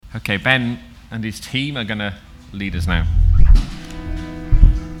Okay, Ben and his team are going to lead us now.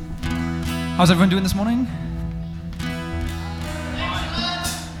 How's everyone doing this morning?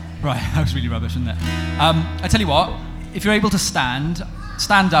 Right, that was really rubbish, wasn't it? I tell you what, if you're able to stand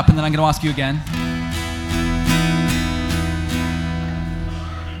up, and then I'm going to ask you again.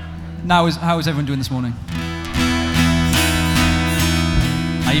 How is everyone doing this morning?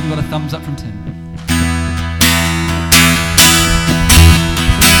 I even got a thumbs up from Tim.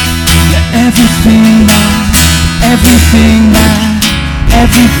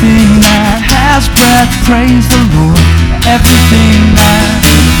 Everything that has breath, praise the Lord. Everything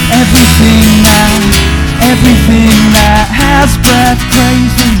that has breath,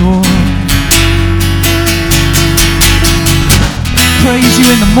 praise the Lord. Praise you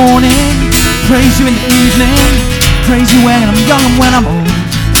in the morning, praise you in the evening, praise you when I'm young and when I'm old.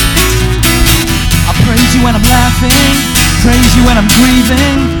 I praise you when I'm laughing, praise you when I'm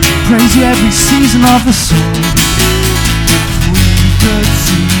grieving, praise you every season of the soul. Could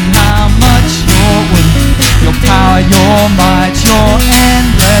see how much you're worth, your power, your might, your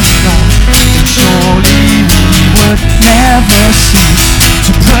endless love, and surely we would never cease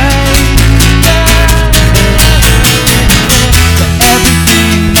to pray. For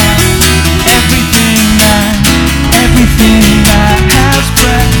everything that has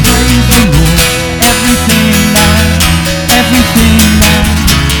breath, praise the Lord. Everything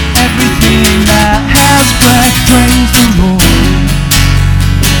that has breath, praise the Lord.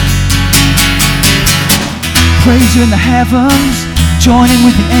 Praise you in the heavens, joining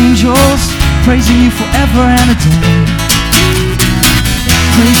with the angels, praising you forever and a day.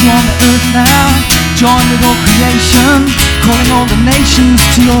 Praise you on the earth now, join with all creation, calling all the nations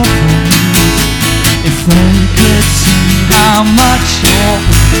to your praise. If they could see how much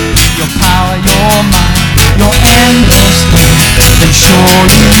your power, your might, your endless love, then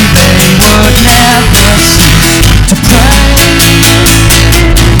surely they would never cease to praise.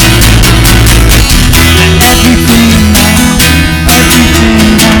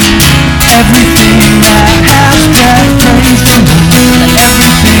 Everything that has breath, praise the Lord.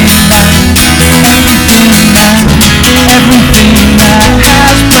 Everything that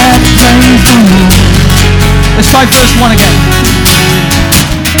has breath, praise the Lord. Let's try verse 1 again.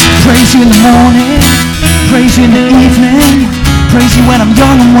 Praise you in the morning, praise you in the evening, praise you when I'm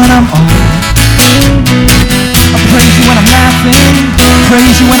young and when I'm old. I praise you when I'm laughing,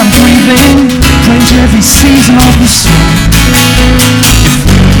 praise you when I'm grieving, praise you every season of the soul.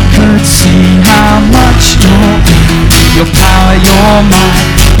 Could see how much your power, your might,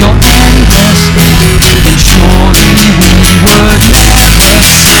 your endless love, then surely we would never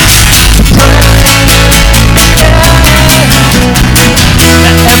cease to pray.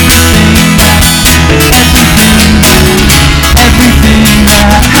 Everything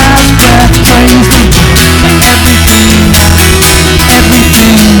that has breath, praise the Lord. Everything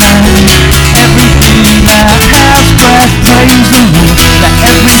that has breath, praise the Lord.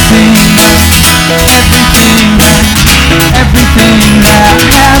 Everything that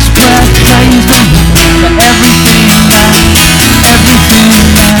has breath, praise the Lord. Everything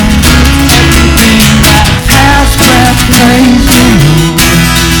that has breath, praise the Lord.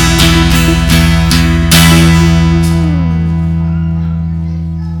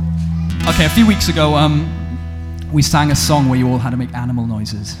 Okay, a few weeks ago, we sang a song where you all had to make animal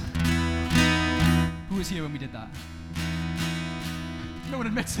noises. Who was here when we did that? No one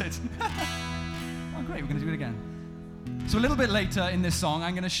admits it. Oh, great, we're going to do it again. So a little bit later in this song,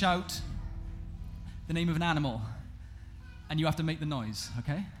 I'm going to shout the name of an animal, and you have to make the noise,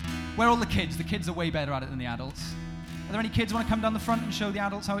 okay? Where are all the kids? The kids are way better at it than the adults. Are there any kids who want to come down the front and show the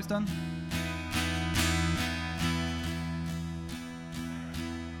adults how it's done?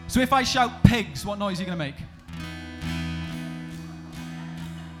 So if I shout pigs, what noise are you going to make?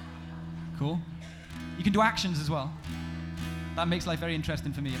 Cool. You can do actions as well. That makes life very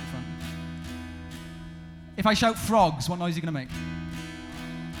interesting for me at the front. If I shout frogs, what noise are you going to make?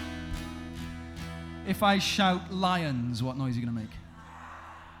 If I shout lions, what noise are you going to make?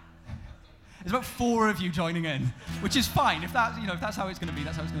 There's about 4 of you joining in, which is fine. If that's how it's going to be,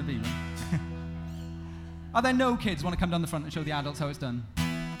 that's how it's going to be, right? Are there no kids who want to come down the front and show the adults how it's done?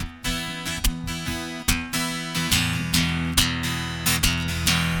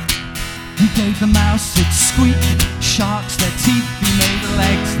 He gave the mouse its squeak, sharks their teeth, he made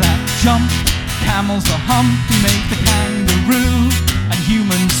legs that jump, camels a hump, he made the kangaroo, and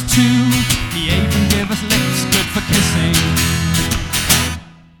humans too. He even gave us lips good for kissing.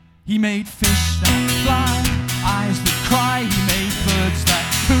 He made fish that fly, eyes that cry, he made birds that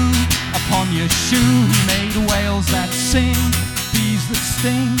coo upon your shoe. He made whales that sing, bees that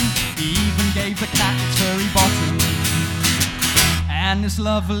sting, And it's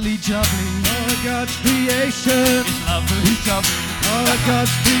lovely jubbly. All of God's creation. It's lovely jubbly. All of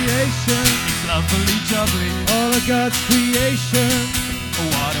God's creation. It's lovely jubbly. All of God's creation.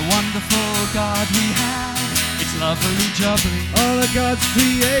 Oh, what a wonderful God we have. It's lovely jubbly. All of God's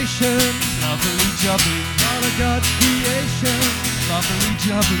creation. It's lovely jubbly. All of God's creation. Lovely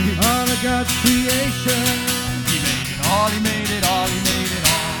jubbly. All of God's creation. He made it all, he made it all, he made it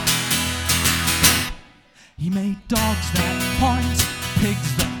all. He made dogs that point,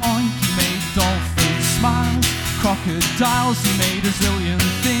 pigs that oink. He made dolphins smiles, crocodiles. He made a zillion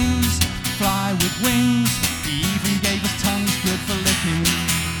things, fly with wings. He even gave us tongues good for licking.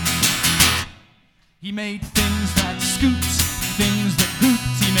 He made things that scoot, things that hoot.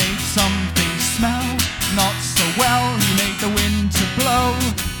 He made some things smell not so well. He made the wind to blow,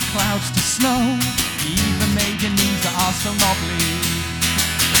 clouds to snow. He even made your knees that are so knobbly.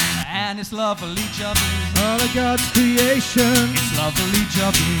 And it's lovely jubbly. All of God's creation. It's lovely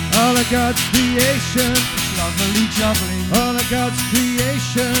jubbly. All of God's creation. It's lovely jubbly. All of God's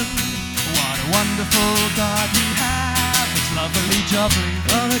creation. What a wonderful God we have. It's lovely jubbly.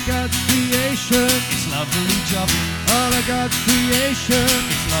 All of God's creation. It's lovely jubbly. All of God's creation.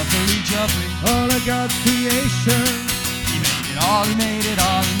 It's lovely jubbly. All of God's creation. He made it all, he made it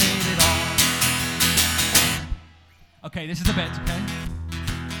all, he made it all. Okay, this is the bit, okay?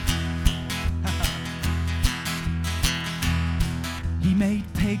 He made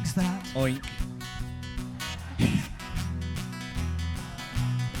pigs that Oink.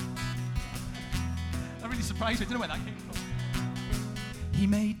 That really surprised me. I don't know where that came from. He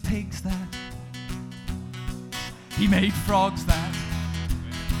made pigs that. He made frogs that.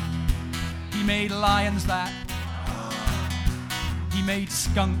 He made lions that. He made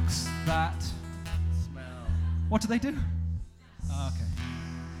skunks that. Smell. What do they do? Oh, okay.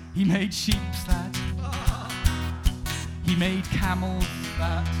 He made sheep that. He made camels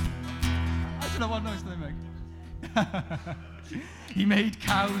that. I don't know what noise they make. He made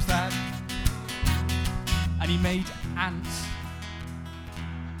cows that. And he made ants.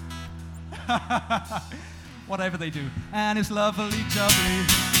 Whatever they do. And it's lovely jubbly.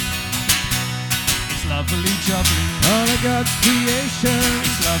 It's lovely jubbly. All of God's creation.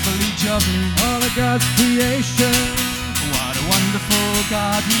 It's lovely jubbly. All of God's creation. What a wonderful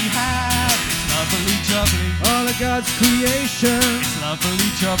God we have. It's lovely jubbly. All of God's creation. It's lovely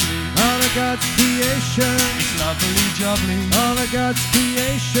jubbly. All of God's creation. It's lovely jubbly. All of God's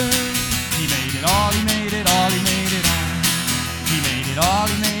creation. He made it all, he made it all, he made it all. He made it all,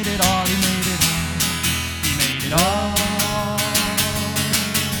 he made it all, he made it all. He made it all.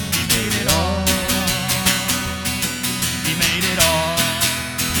 He made it all. He made it all.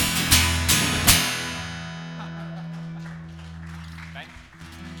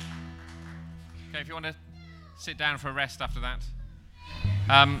 Okay, if you want to sit down for a rest after that.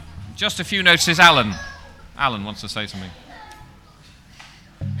 Just a few notices. Alan wants to say something.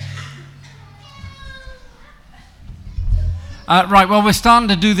 Right, well, we're starting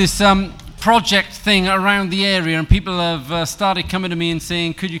to do this project thing around the area, and people have started coming to me and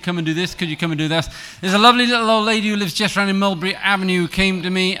saying, could you come and do this, could you come and do this? There's a lovely little old lady who lives just around in Mulberry Avenue who came to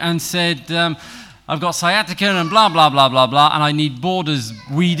me and said, I've got sciatica and blah, blah, blah, blah, blah, and I need borders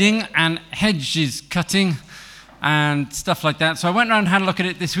weeding and hedges cutting and stuff like that. So I went around and had a look at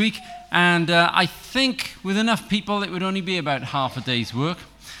it this week, and I think with enough people it would only be about half a day's work.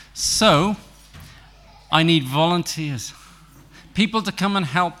 So I need volunteers. People to come and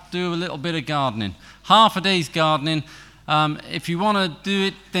help do a little bit of gardening. Half a day's gardening. If you want to do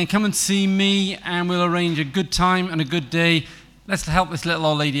it, then come and see me and we'll arrange a good time and a good day. Let's help this little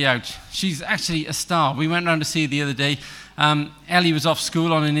old lady out. She's actually a star. We went round to see her the other day. Ellie was off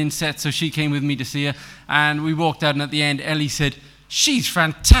school on an inset, so she came with me to see her. And we walked out, and at the end, Ellie said, she's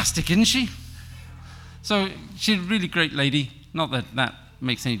fantastic, isn't she? So she's a really great lady. Not that that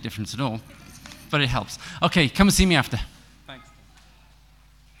makes any difference at all, but it helps. Okay, come and see me after.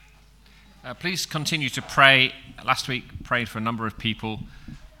 Please continue to pray. Last week, prayed for a number of people.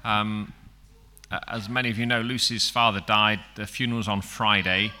 As many of you know, Lucy's father died. The funeral's on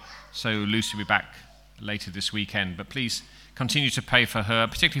Friday, so Lucy will be back later this weekend. But please continue to pray for her,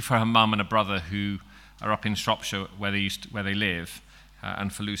 particularly for her mum and her brother who are up in Shropshire where they live,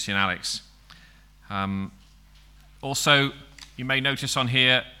 and for Lucy and Alex. Also, you may notice on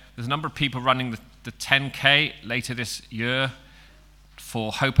here, there's a number of people running the 10K later this year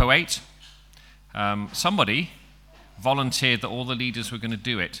for Hope 08. Somebody volunteered that all the leaders were going to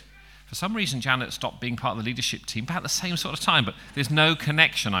do it. For some reason, Janet stopped being part of the leadership team about the same sort of time, but there's no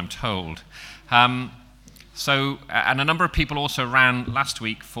connection, I'm told. And a number of people also ran last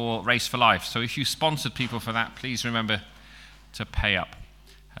week for Race for Life. So if you sponsored people for that, please remember to pay up.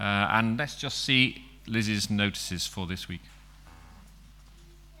 And let's just see Liz's notices for this week.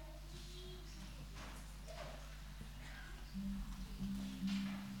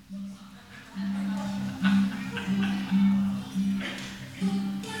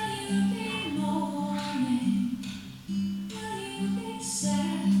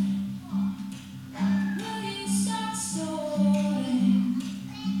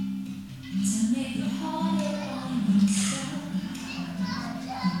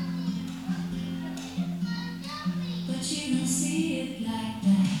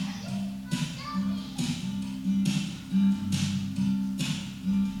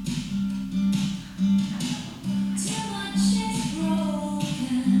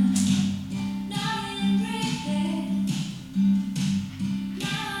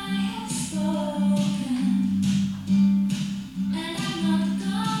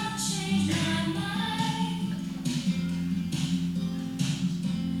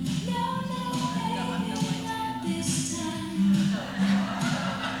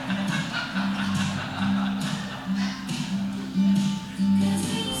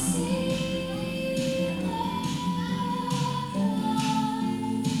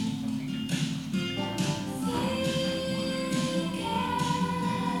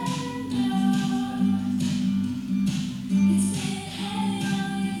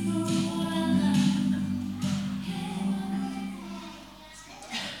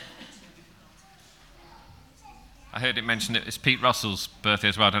 I heard it mentioned it's Pete Russell's birthday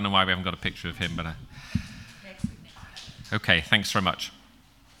as well. I don't know why we haven't got a picture of him, but okay, thanks very much.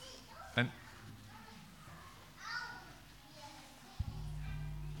 Ben?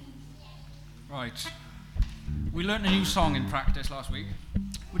 Right. We learnt a new song in practice last week.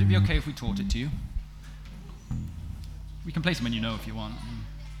 Would it be okay if we taught it to you? We can play some when you know if you want.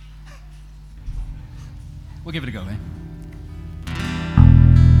 We'll give it a go, eh?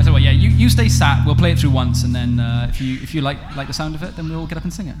 I said, well, yeah, you stay sat. We'll play it through once, and then if you like the sound of it, then we'll get up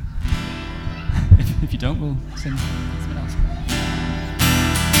and sing it. if you don't, we'll sing something else.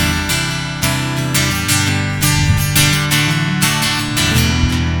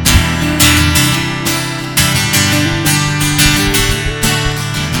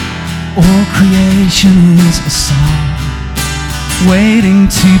 All creation is a song, waiting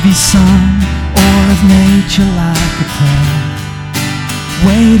to be sung. All of nature like a prayer,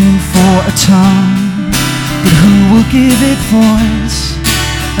 waiting for a tongue. But who will give it voice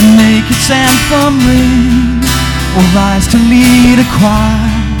and make its anthem ring, or rise to lead a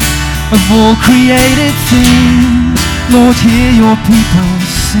choir of all created things? Lord, hear your people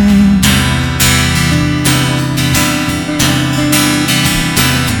sing.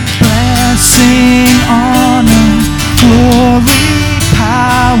 Blessing, honor, glory,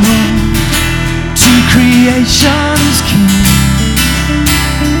 power to creation's King.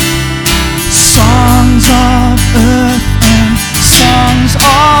 Songs of earth and songs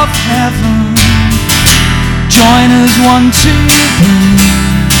of heaven, join as one to bring.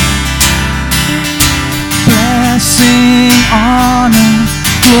 Blessing, honor,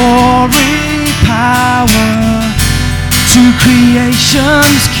 glory, power to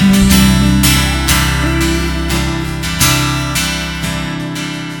creation's King.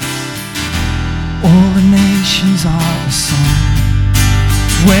 All the nations are a song,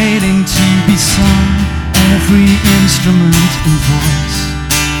 waiting to be sung. Every instrument and voice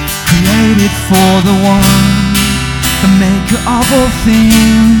created for the one, the maker of all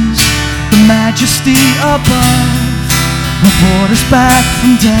things, the majesty above, who brought us back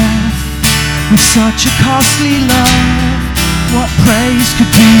from death with such a costly love. What praise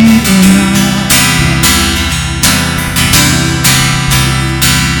could be enough?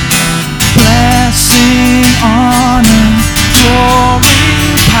 Blessing, honor, glory,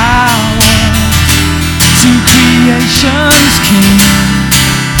 power to creation's King.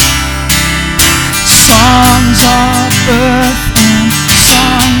 Songs of earth and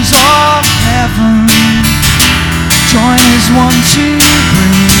songs of heaven, join as one to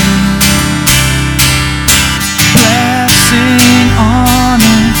bring. Blessing,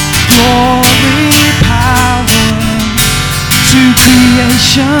 honor, glory, power to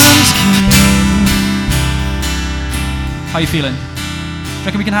creation's King. How are you feeling? Do you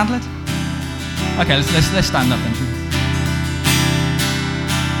reckon we can handle it? Okay, let's stand up then.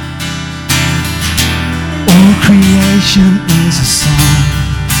 All creation is a song,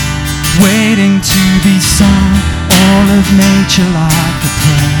 waiting to be sung. All of nature like a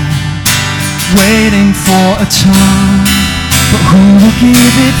prayer, waiting for a tongue. But who will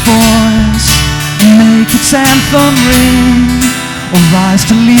give it voice and make its anthem ring, or rise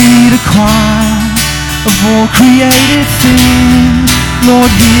to lead a choir of all created things.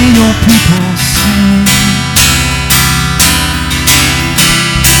 Lord, hear your people sing.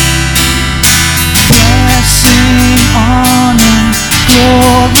 Blessing, honor,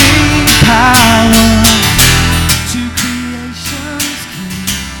 glory, power to creation's King.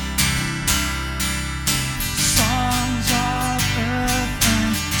 Songs of earth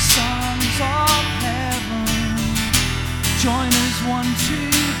and songs of heaven, join as one to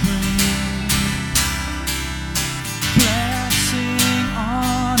bring blessing,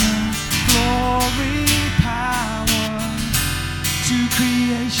 honor, glory, power to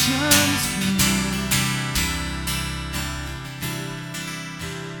creation's King.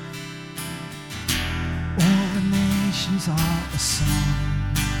 All the nations are a song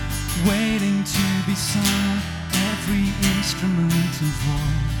waiting to be sung, every instrument and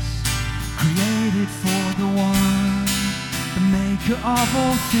voice created for the one, the maker of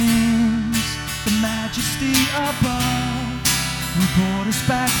all things, the majesty above, who brought us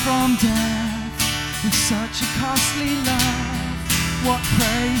back from death with such a costly love. What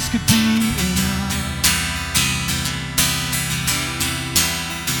praise could be enough?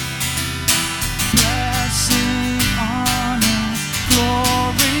 Blessing, honor,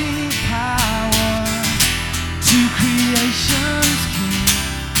 glory, power to creation's King.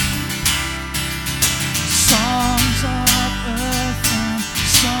 Songs of earth and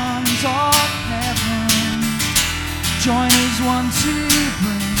songs of heaven, join as one to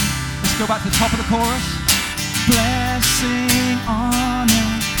bring. Let's go back to the top of the chorus. Blessing,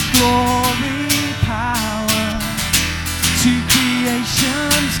 honor, glory, power to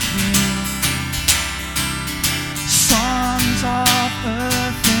creation's King. Songs of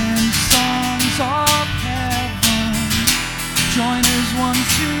earth and songs of heaven, join as one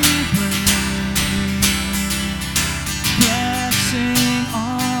to bring. Blessing,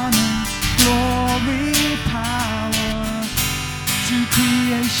 honor, glory, power to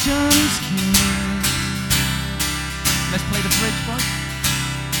creation's King. Let's play the bridge, boys.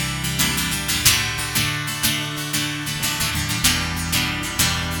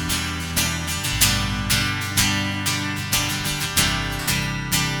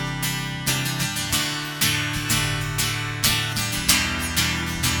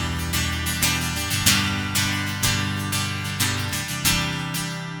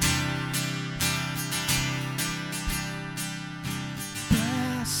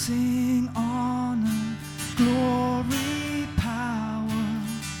 Blessing, honor, glory, power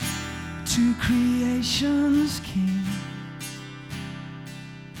to creation's King.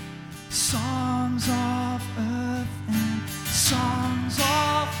 Songs of earth and songs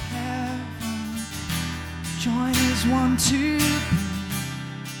of heaven, join as one to bring.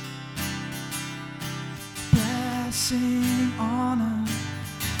 Blessing, honor,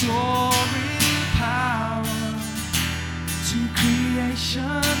 glory, power to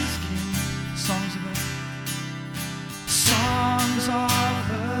creation's King. Songs of earth, songs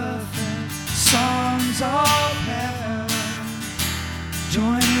of earth and songs of heaven,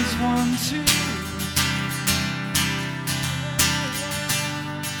 join as one to.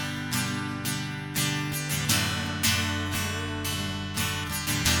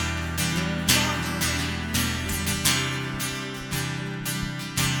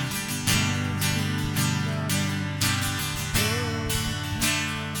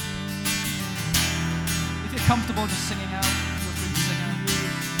 Comfortable just singing out. Feel free to sing out.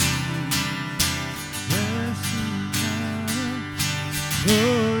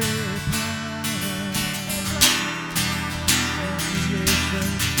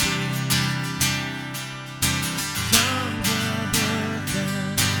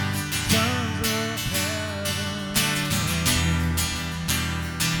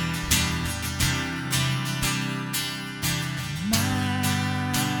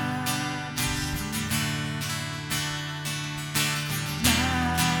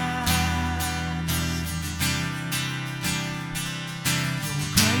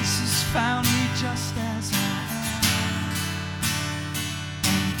 Found me just as I am,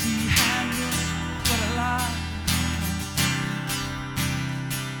 empty-handed but alive.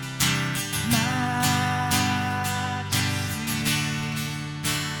 Majesty.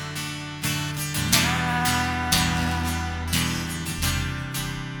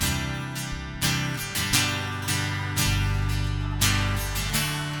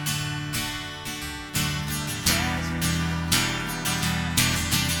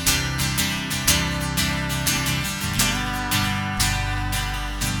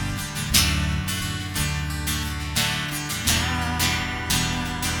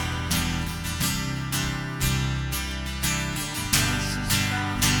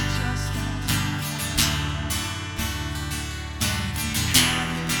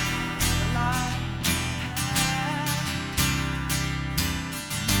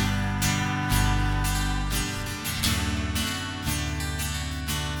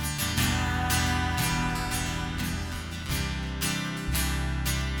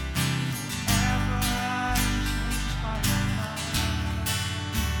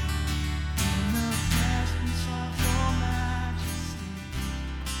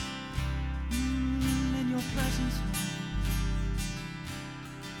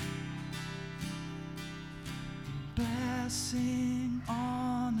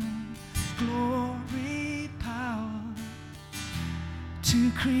 to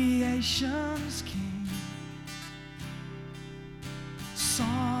creation's King.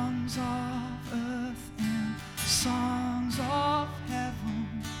 Songs of earth and songs of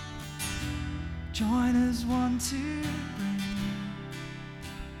heaven, join as one to bring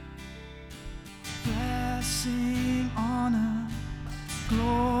blessing, honor,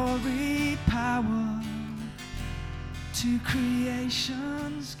 glory, power to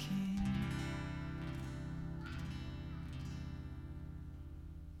creation's King.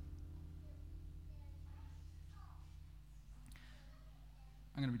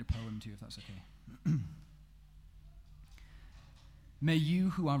 I'm going to read a poem to you, if that's okay. May you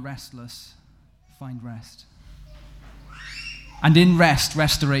who are restless find rest. And in rest,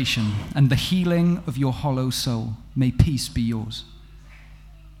 restoration, and the healing of your hollow soul. May peace be yours.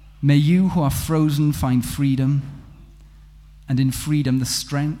 May you who are frozen find freedom, and in freedom the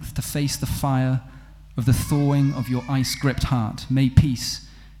strength to face the fire of the thawing of your ice-gripped heart. May peace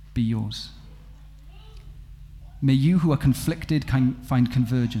be yours. May you who are conflicted find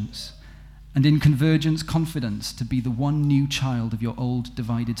convergence, and in convergence confidence to be the one new child of your old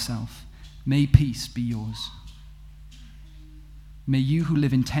divided self. May peace be yours. May you who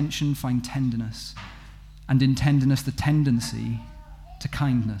live in tension find tenderness, and in tenderness the tendency to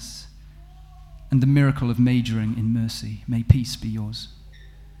kindness, and the miracle of majoring in mercy. May peace be yours.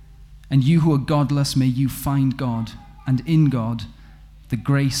 And you who are godless, may you find God, and in God the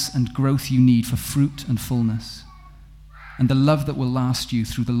grace and growth you need for fruit and fullness, and the love that will last you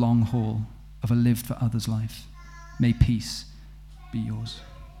through the long haul of a lived for others life. May peace be yours.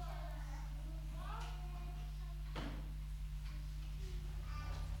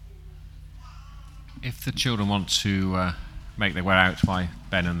 If the children want to make their way out while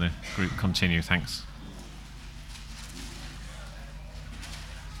Ben and the group continue, thanks.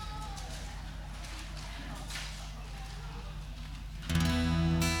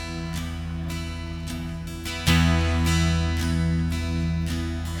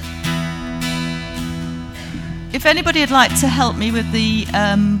 If anybody would like to help me with the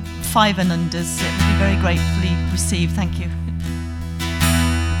 5 and unders, it would be very gratefully received. Thank you.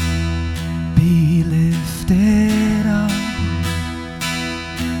 Be lifted up,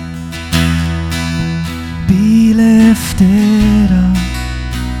 be lifted up,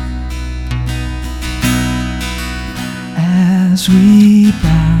 as we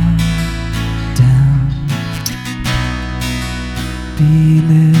bow down. Be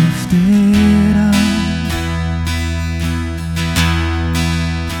lifted up,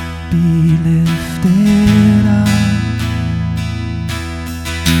 be lifted up,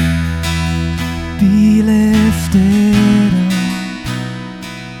 be lifted up,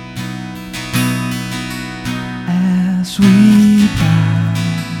 as we bow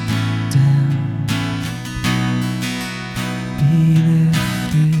down. Be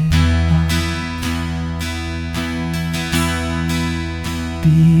lifted up,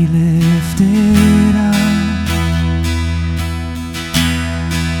 be lifted up,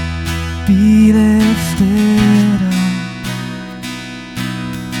 be lifted up,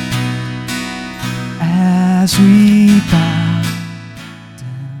 as we bow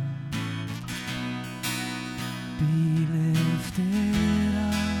down. Be lifted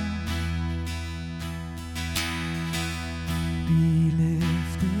up, be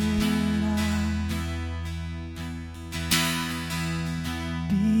lifted up,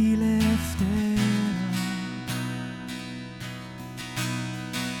 be lifted up,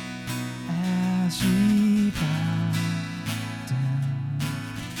 as we bow down.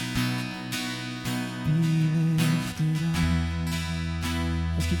 Be lifted up.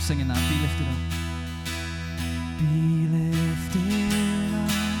 Let's keep singing that. Be lifted up. Be lifted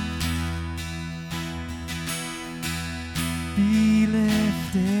up, be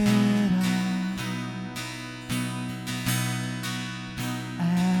lifted up,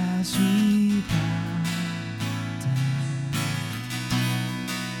 as we bow down.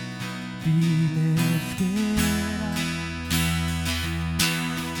 Be lifted up,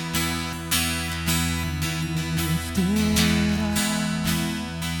 be lifted up,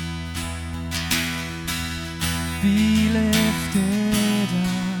 be lifted up,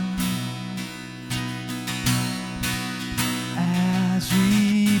 as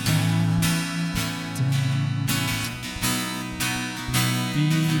we bow down. Be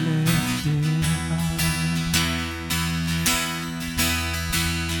lifted up.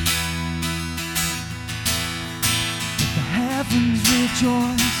 Let the heavens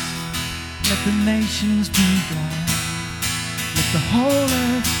rejoice, let the nations be glad, let the whole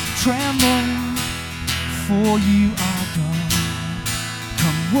earth tremble, for you are God.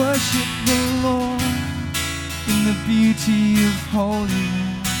 Come worship the Lord, in the beauty of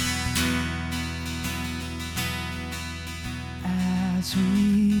holiness. As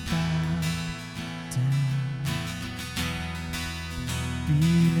we bow down, be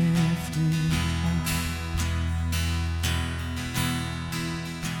lifted up.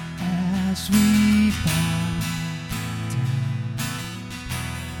 As we bow down,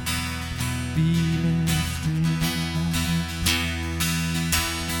 be lifted up.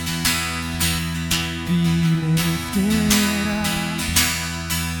 Be lifted up.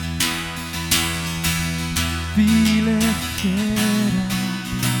 Be lifted up.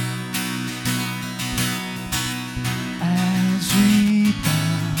 As we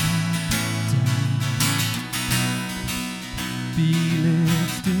bow down, be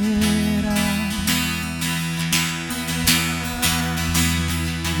lifted up.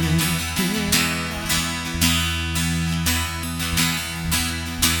 Lifted up.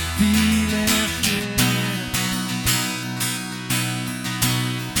 Be lifted up.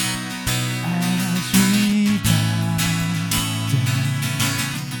 As we bow down,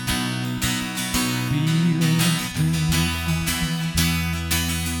 be lifted up.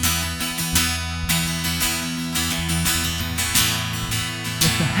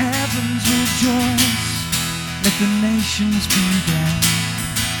 Let the heavens rejoice, let the nations be glad,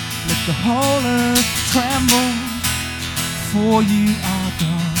 let the whole earth tremble, for you are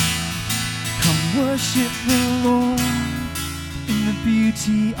God. Come worship the Lord in the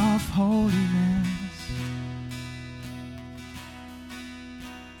beauty of holiness.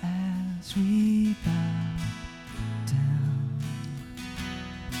 As we bow down,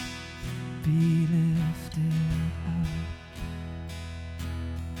 be lifted up.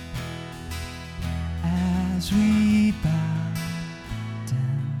 As we bow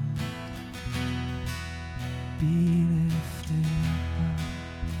down, be lifted up.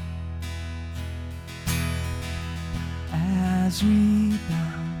 As we bow.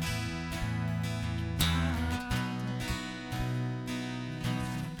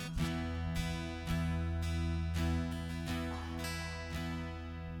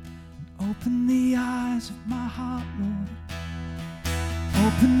 Open the eyes of my heart, Lord.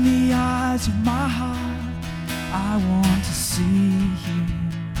 Open the eyes of my heart. I want to see you.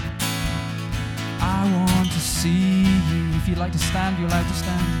 I want to see you. If you'd like to stand, you're allowed to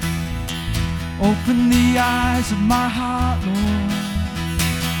stand. Open the eyes of my heart, Lord.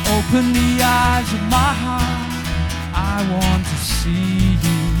 Open the eyes of my heart. I want to see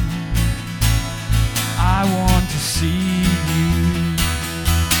you. I want to see you.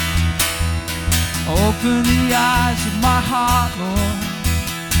 Open the eyes of my heart, Lord.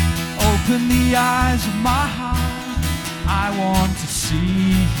 Open the eyes of my heart. I want to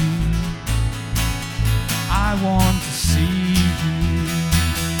see you. I want to see you.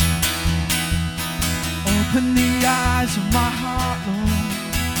 Open the eyes of my heart, Lord.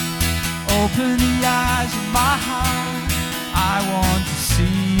 Open the eyes of my heart. I want to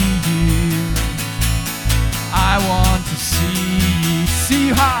see you. I want to see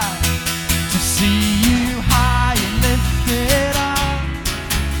you high. To see you high and lifted up,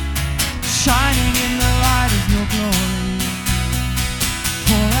 shining in the light of your glory.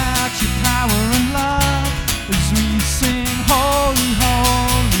 Pour out your power and love as we sing holy,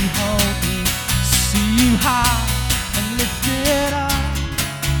 holy, holy. See you high and lifted up,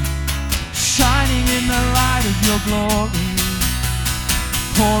 shining in the light of your glory.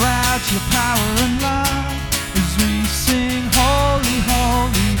 Pour out your power and love as we sing holy,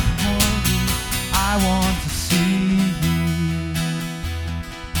 holy, holy. I want to see you.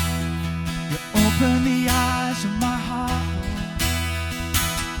 You open the eyes of my heart, Lord.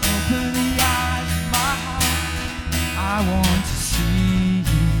 Open the eyes of my heart. I want to see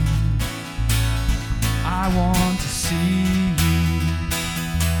you. I want to see you.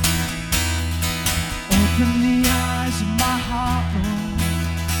 Open the eyes of my heart, Lord.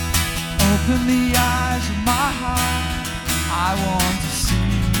 Open the eyes of my heart. I want to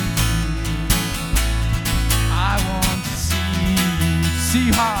see you. I want to see you. See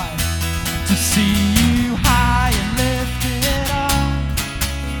you high. To see you high and lifted up,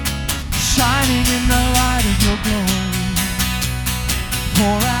 shining in the light of your glory.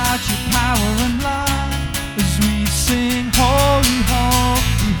 Pour out your power and love as we sing holy,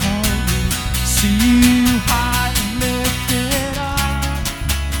 holy, holy. See you high and lifted up,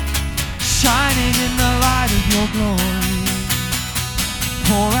 shining in the light of your glory.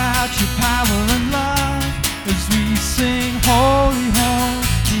 Pour out your power and love as we sing holy,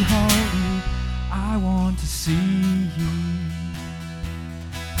 holy, holy. I want to see you.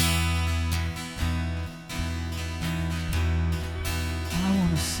 I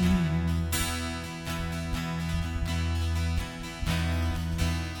want to see you.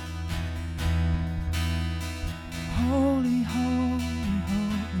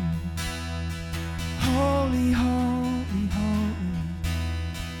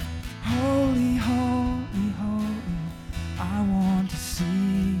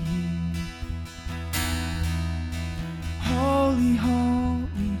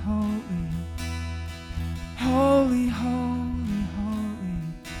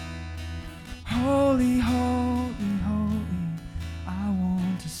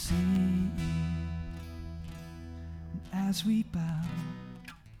 as we bow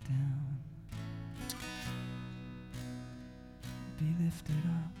down, be lifted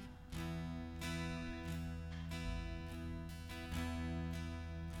up.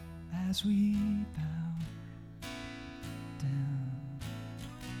 As we bow down,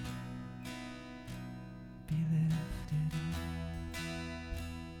 be lifted up.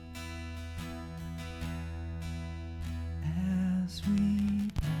 As we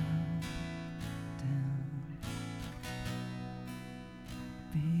bow down,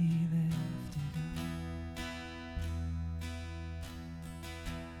 be lifted up.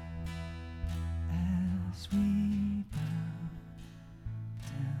 As we bow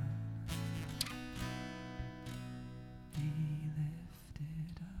down, be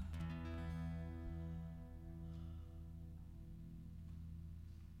lifted up.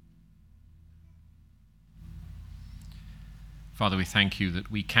 Father, we thank you that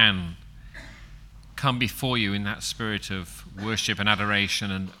we can come before you in that spirit of worship and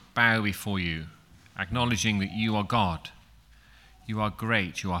adoration and bow before you, acknowledging that you are God, you are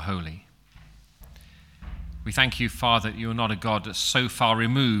great, you are holy. We thank you, Father, that you are not a God that's so far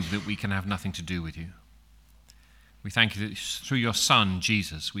removed that we can have nothing to do with you. We thank you that through your Son,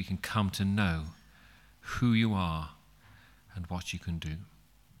 Jesus, we can come to know who you are and what you can do.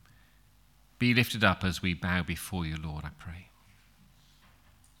 Be lifted up as we bow before you, Lord, I pray.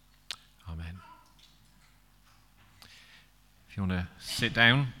 Amen. If you want to sit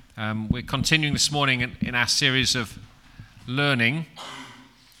down, we're continuing this morning in our series of learning.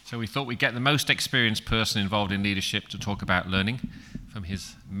 So we thought we'd get the most experienced person involved in leadership to talk about learning from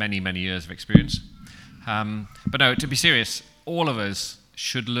his many, many years of experience. But no, to be serious, all of us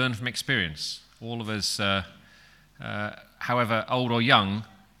should learn from experience. All of us, however old or young,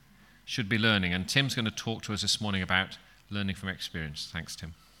 should be learning. And Tim's going to talk to us this morning about learning from experience. Thanks,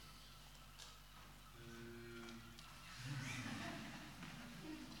 Tim.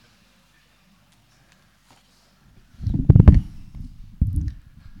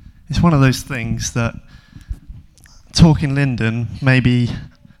 It's one of those things that talking Linden, maybe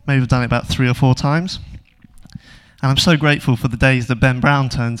I've done it about 3 or 4 times. And I'm so grateful for the days that Ben Brown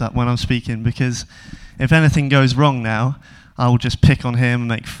turns up when I'm speaking, because if anything goes wrong now, I will just pick on him and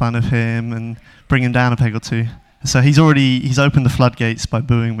make fun of him and bring him down a peg or two. So he's opened the floodgates by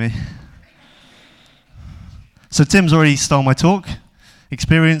booing me. So Tim's already stole my talk.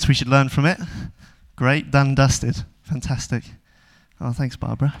 Experience, we should learn from it. Great, done and dusted. Fantastic. Oh, thanks,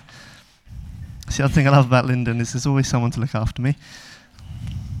 Barbara. See, the other thing I love about Linden is there's always someone to look after me.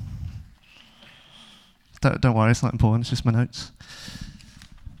 Don't worry, it's not important, it's just my notes.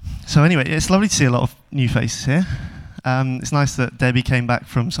 So anyway, it's lovely to see a lot of new faces here. It's nice that Debbie came back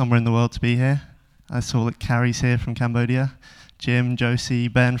from somewhere in the world to be here. I saw that Carrie's here from Cambodia, Jim, Josie,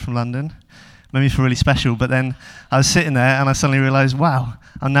 Ben from London. Made me feel really special, but then I was sitting there and I suddenly realised, wow,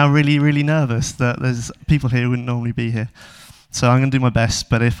 I'm now really, really nervous that there's people here who wouldn't normally be here. So I'm going to do my best,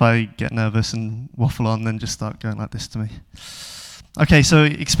 but if I get nervous and waffle on, then just start going like this to me. Okay, so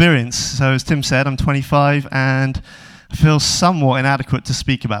experience. So as Tim said, I'm 25 and I feel somewhat inadequate to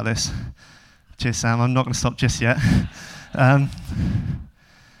speak about this. Cheers, Sam. I'm not going to stop just yet.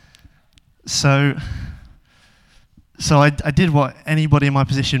 So I did what anybody in my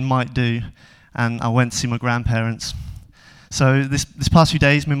position might do, and I went to see my grandparents. So this past few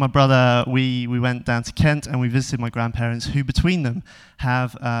days, me and my brother, we went down to Kent and we visited my grandparents, who between them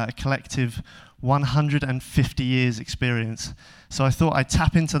have a collective 150 years experience. So I thought I'd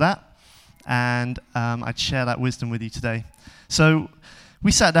tap into that and I'd share that wisdom with you today. So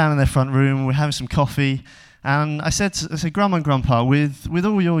we sat down in their front room, we're having some coffee, and I said, Grandma and Grandpa, with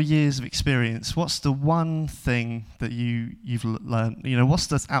all your years of experience, what's the one thing that you've learned? You know, what's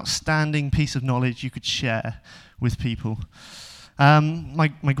the outstanding piece of knowledge you could share with people?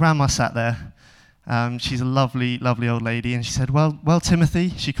 My grandma sat there. She's a lovely, lovely old lady, and she said, well, Timothy,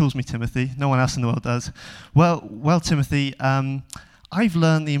 she calls me Timothy, no one else in the world does. Well, Timothy, I've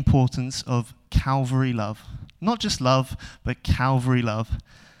learned the importance of Calvary love. Not just love, but Calvary love.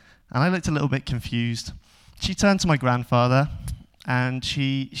 And I looked a little bit confused. She turned to my grandfather, and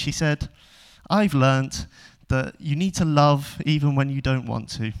she said, I've learnt that you need to love even when you don't want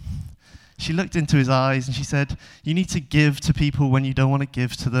to. She looked into his eyes and she said, you need to give to people when you don't want to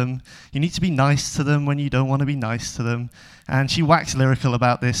give to them. You need to be nice to them when you don't want to be nice to them. And she waxed lyrical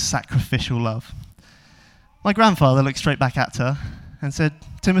about this sacrificial love. My grandfather looked straight back at her and said,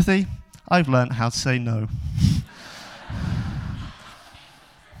 Timothy, I've learnt how to say no.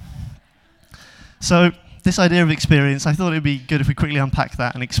 So this idea of experience, I thought it would be good if we quickly unpack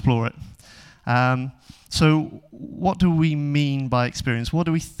that and explore it. So what do we mean by experience? What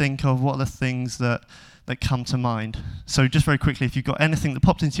do we think of? What are the things that that come to mind. So just very quickly, if you've got anything that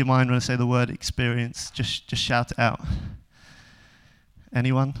popped into your mind when I say the word experience, just shout it out.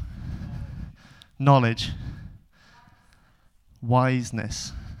 Anyone? Knowledge.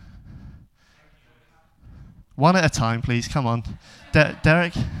 Wiseness. One at a time, please. Come on.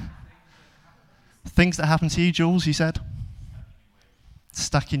 Derek? Things that happen to you, Jules, you said?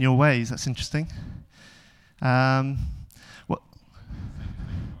 Stuck in your ways. That's interesting. What?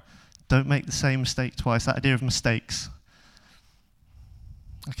 Don't make the same mistake twice. That idea of mistakes.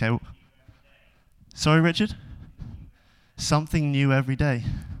 Okay. Sorry, Richard? Something new every day.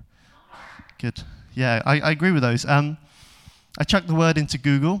 Good. Yeah, I agree with those. I chucked the word into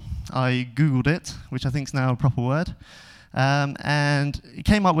Google. I Googled it, which I think is now a proper word. And it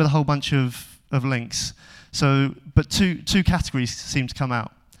came up with a whole bunch of links. So, but two categories seemed to come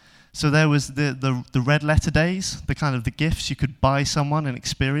out. So there was the red letter days, the kind of the gifts you could buy someone an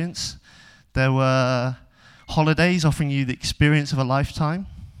experience. There were holidays offering you the experience of a lifetime.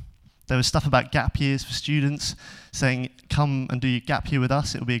 There was stuff about gap years for students, saying, come and do your gap year with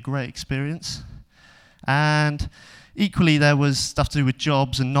us, it'll be a great experience. And equally, there was stuff to do with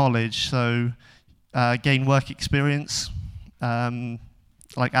jobs and knowledge, so gain work experience,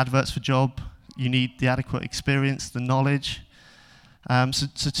 like adverts for job, you need the adequate experience, the knowledge. So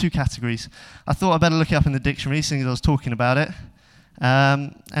two categories. I thought I'd better look it up in the dictionary, seeing as I was talking about it.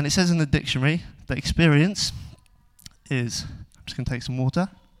 And it says in the dictionary that experience is, I'm just going to take some water,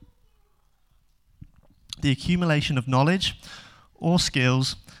 the accumulation of knowledge or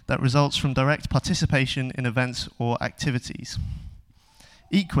skills that results from direct participation in events or activities.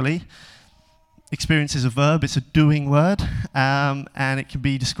 Equally, experience is a verb, it's a doing word, and it can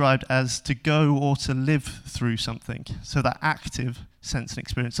be described as to go or to live through something. So that active sense and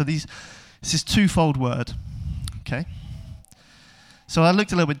experience. So this is twofold word, okay? So I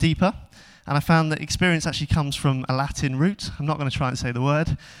looked a little bit deeper, and I found that experience actually comes from a Latin root. I'm not going to try and say the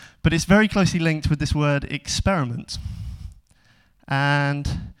word, but it's very closely linked with this word experiment.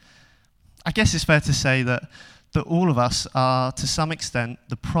 And I guess it's fair to say that all of us are, to some extent,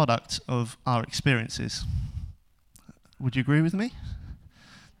 the product of our experiences. Would you agree with me?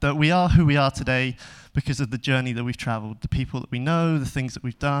 That we are who we are today because of the journey that we've traveled, the people that we know, the things that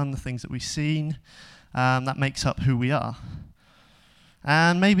we've done, the things that we've seen, that makes up who we are.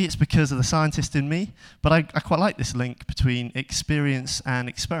 And maybe it's because of the scientist in me, but I quite like this link between experience and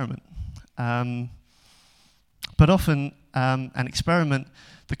experiment. But often, an experiment,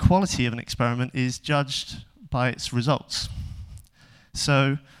 the quality of an experiment is judged by its results.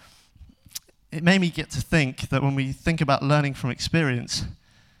 So it made me get to think that when we think about learning from experience,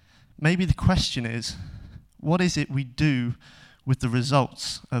 maybe the question is, what is it we do with the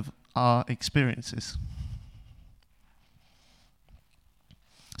results of our experiences?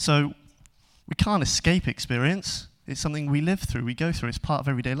 So we can't escape experience. It's something we live through, we go through. It's part of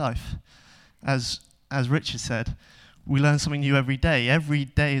everyday life. As Richard said, we learn something new every day. Every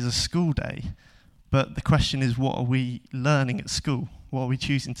day is a school day. But the question is, what are we learning at school? What are we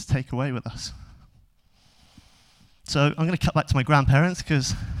choosing to take away with us? So I'm going to cut back to my grandparents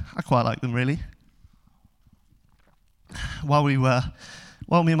because I quite like them, really. While me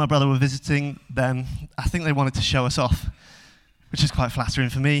and my brother were visiting them, I think they wanted to show us off, which is quite flattering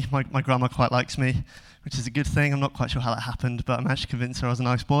for me. My grandma quite likes me, which is a good thing. I'm not quite sure how that happened, but I managed to convince her I was a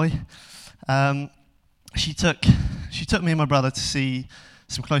nice boy. She took me and my brother to see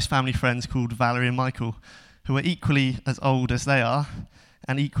some close family friends called Valerie and Michael, who are equally as old as they are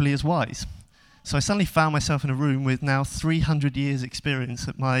and equally as wise. So I suddenly found myself in a room with now 300 years experience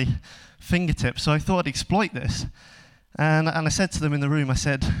at my fingertips, so I thought I'd exploit this. And I said to them in the room, I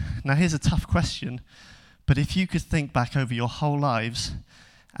said, now here's a tough question, but if you could think back over your whole lives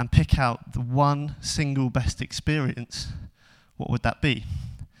and pick out the one single best experience, what would that be?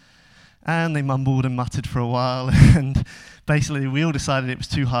 And they mumbled and muttered for a while, and basically we all decided it was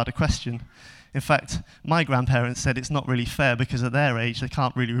too hard a question. In fact, my grandparents said it's not really fair because at their age they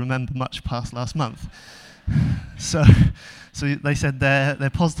can't really remember much past last month. So they said their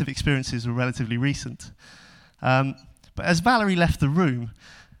positive experiences were relatively recent. But as Valerie left the room,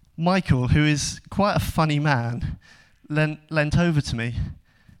 Michael, who is quite a funny man, leant over to me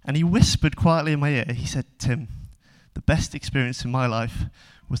and he whispered quietly in my ear, he said, "Tim, the best experience in my life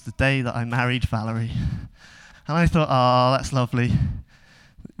was the day that I married Valerie." And I thought, oh, that's lovely.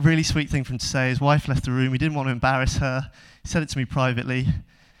 Really sweet thing for him to say. His wife left the room. He didn't want to embarrass her. He said it to me privately.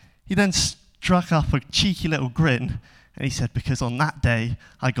 He then struck up a cheeky little grin and he said, "Because on that day,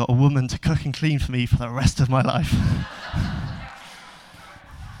 I got a woman to cook and clean for me for the rest of my life."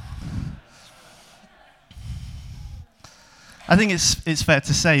 I think it's fair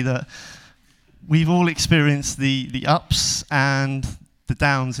to say that we've all experienced the ups and the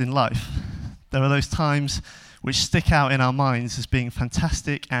downs in life. There are those times which stick out in our minds as being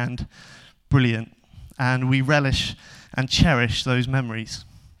fantastic and brilliant, and we relish and cherish those memories.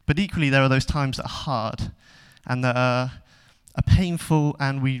 But equally, there are those times that are hard and that are painful,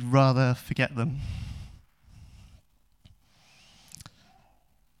 and we'd rather forget them.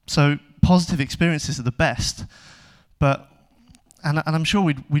 So positive experiences are the best, and I'm sure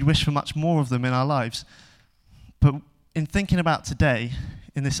we'd wish for much more of them in our lives. But in thinking about today,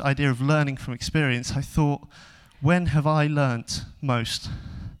 in this idea of learning from experience, I thought, when have I learnt most?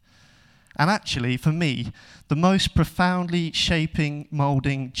 And actually, for me, the most profoundly shaping,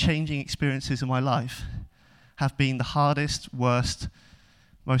 moulding, changing experiences in my life have been the hardest, worst,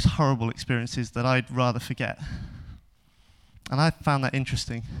 most horrible experiences that I'd rather forget. And I found that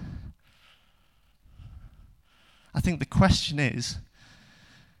interesting. I think the question is,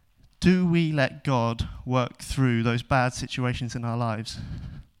 do we let God work through those bad situations in our lives?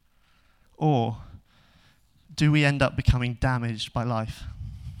 Or do we end up becoming damaged by life?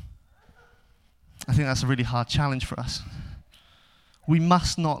 I think that's a really hard challenge for us. We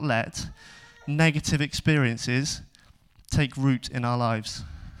must not let negative experiences take root in our lives.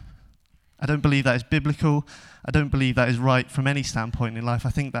 I don't believe that is biblical. I don't believe that is right from any standpoint in life.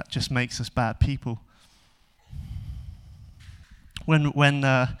 I think that just makes us bad people. When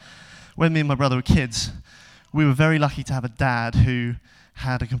me and my brother were kids, we were very lucky to have a dad who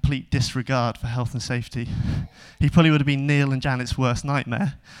had a complete disregard for health and safety. He probably would have been Neil and Janet's worst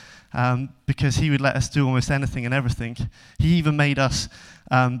nightmare, because he would let us do almost anything and everything. He even made us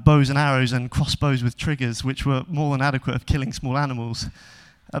bows and arrows and crossbows with triggers, which were more than adequate of killing small animals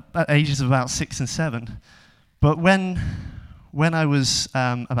at ages of about 6 and 7. But when I was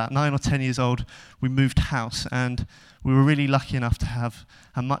about 9 or 10 years old, we moved house, and we were really lucky enough to have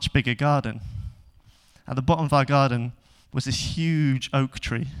a much bigger garden. At the bottom of our garden was this huge oak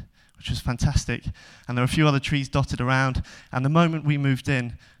tree, which was fantastic, and there were a few other trees dotted around, and the moment we moved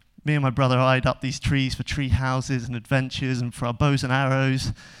in, me and my brother eyed up these trees for tree houses and adventures and for our bows and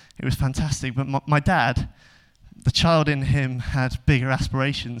arrows. It was fantastic. But my dad, the child in him, had bigger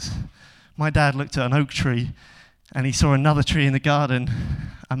aspirations. My dad looked at an oak tree and he saw another tree in the garden,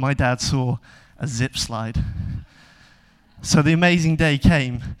 and my dad saw a zip slide. So the amazing day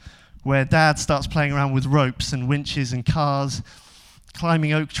came where Dad starts playing around with ropes and winches and cars,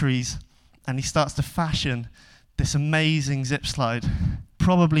 climbing oak trees, and he starts to fashion this amazing zip slide.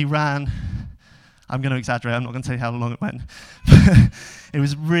 Probably ran, I'm going to exaggerate, I'm not going to tell you how long it went. It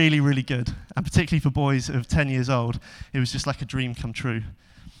was really, really good. And particularly for boys of 10 years old, it was just like a dream come true.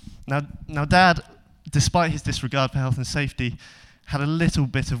 Now Dad, despite his disregard for health and safety, had a little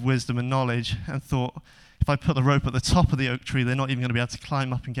bit of wisdom and knowledge and thought, if I put the rope at the top of the oak tree, they're not even going to be able to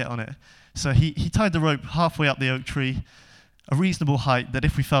climb up and get on it. So he tied the rope halfway up the oak tree, a reasonable height that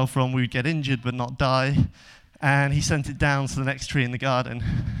if we fell from, we would get injured but not die. And he sent it down to the next tree in the garden.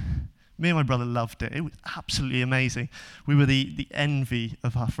 Me and my brother loved it. It was absolutely amazing. We were the envy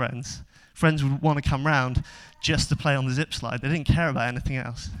of our friends. Friends would want to come round just to play on the zip slide. They didn't care about anything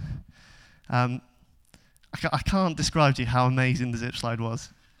else. I can't describe to you how amazing the zip slide was.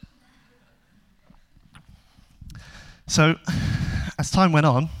 So, as time went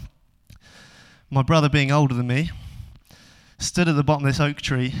on, my brother, being older than me, stood at the bottom of this oak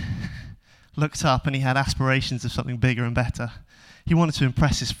tree, looked up, and he had aspirations of something bigger and better. He wanted to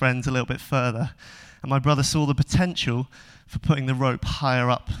impress his friends a little bit further, and my brother saw the potential for putting the rope higher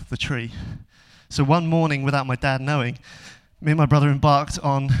up the tree. So one morning, without my dad knowing, me and my brother embarked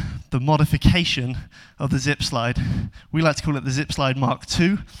on the modification of the zip slide. We like to call it the zip slide Mark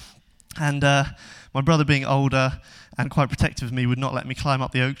II, and my brother, being older and quite protective of me, would not let me climb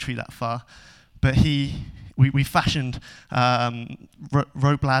up the oak tree that far, but we fashioned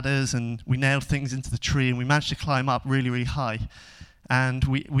rope ladders, and we nailed things into the tree, and we managed to climb up really, really high. And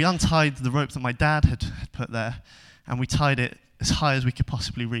we untied the rope that my dad had put there, and we tied it as high as we could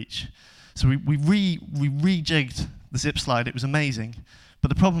possibly reach. So we rejigged the zip slide. It was amazing. But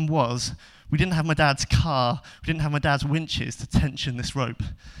the problem was, we didn't have my dad's car, we didn't have my dad's winches to tension this rope.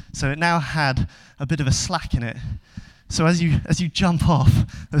 So it now had a bit of a slack in it. So as you jump off,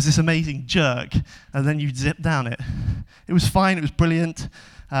 there was this amazing jerk, and then you zip down it. It was fine, it was brilliant.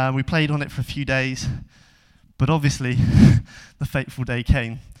 We played on it for a few days. But obviously, the fateful day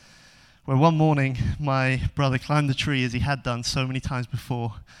came, where one morning, my brother climbed the tree as he had done so many times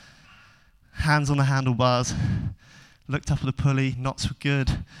before. Hands on the handlebars, looked up at the pulley, knots were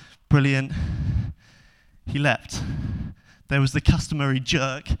good, brilliant. He leapt. There was the customary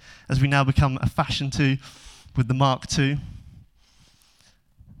jerk, as we now become a fashion to, with the Mark II.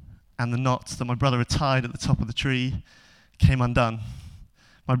 and the knots that my brother had tied at the top of the tree came undone.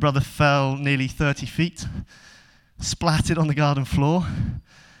 My brother fell nearly 30 feet, splattered on the garden floor,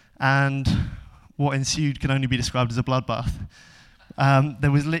 and what ensued can only be described as a bloodbath.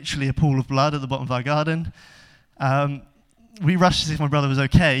 There was literally a pool of blood at the bottom of our garden. We rushed to see if my brother was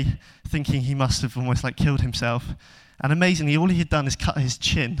okay, thinking he must have almost like killed himself. And amazingly, all he had done is cut his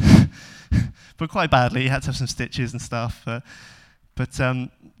chin, but quite badly. He had to have some stitches and stuff.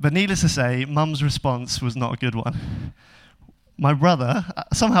 But needless to say, Mum's response was not a good one. My brother,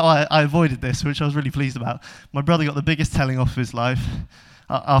 somehow I avoided this, which I was really pleased about. My brother got the biggest telling off of his life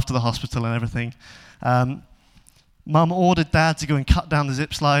after the hospital and everything. Mum ordered Dad to go and cut down the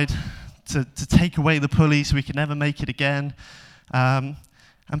zip slide to take away the pulley so we could never make it again. And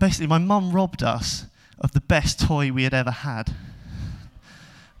basically, my mum robbed us of the best toy we had ever had.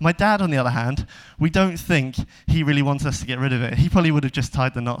 My dad, on the other hand, we don't think he really wanted us to get rid of it. He probably would have just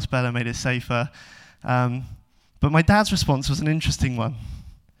tied the knots better, made it safer. But my dad's response was an interesting one,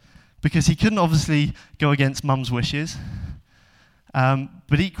 because he couldn't obviously go against Mum's wishes,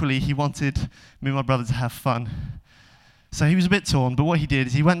 but equally he wanted me and my brother to have fun. So he was a bit torn, but what he did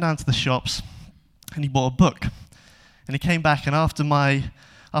is he went down to the shops and he bought a book. And he came back, and after my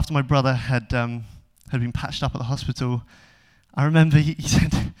brother had been patched up at the hospital, I remember he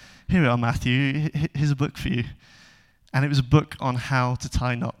said, "Here we are, Matthew, here's a book for you." And it was a book on how to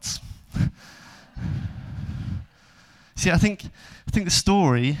tie knots. See, I think the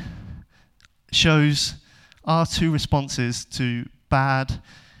story shows our two responses to bad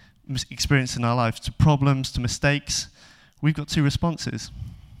experience in our life, to problems, to mistakes. We've got two responses.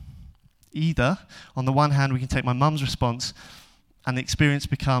 Either, on the one hand, we can take my mum's response, and the experience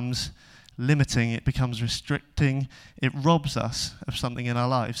becomes limiting, it becomes restricting, it robs us of something in our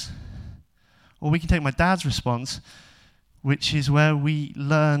lives. Or we can take my dad's response, which is where we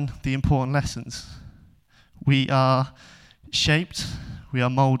learn the important lessons. We are shaped, we are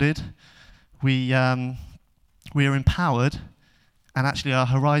molded, we are empowered, and actually our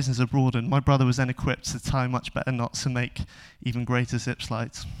horizons are broadened. My brother was then equipped to tie much better knots and make even greater zip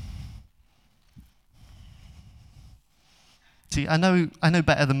slides. See, I know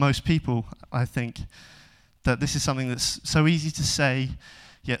better than most people, I think, that this is something that's so easy to say,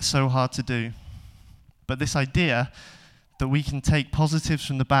 yet so hard to do. But this idea that we can take positives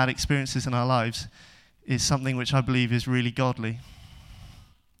from the bad experiences in our lives is something which I believe is really godly.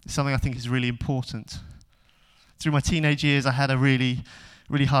 It's something I think is really important. Through my teenage years, I had a really,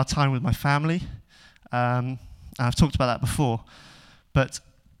 really hard time with my family. And I've talked about that before. But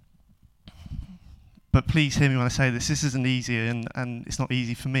please hear me when I say this. This isn't easy, and it's not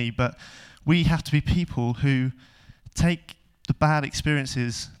easy for me. But we have to be people who take the bad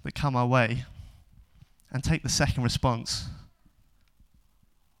experiences that come our way and take the second response.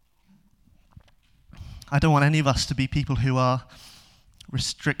 I don't want any of us to be people who are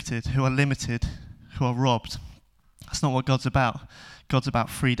restricted, who are limited, who are robbed. That's not what God's about. God's about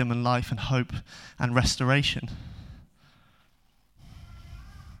freedom and life and hope and restoration.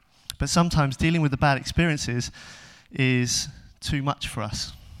 But sometimes dealing with the bad experiences is too much for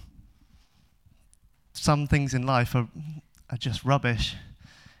us. Some things in life are just rubbish.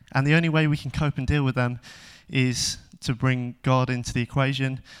 And the only way we can cope and deal with them is to bring God into the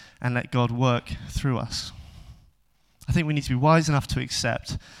equation and let God work through us. I think we need to be wise enough to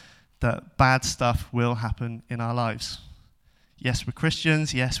accept that bad stuff will happen in our lives. Yes, we're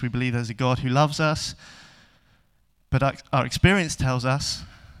Christians. Yes, we believe there's a God who loves us. But our experience tells us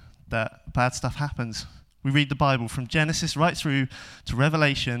that bad stuff happens. We read the Bible from Genesis right through to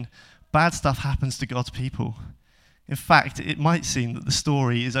Revelation. Bad stuff happens to God's people. In fact, it might seem that the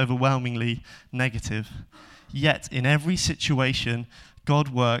story is overwhelmingly negative. Yet, in every situation, God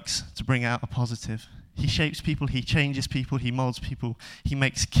works to bring out a positive. He shapes people, he changes people, he molds people, he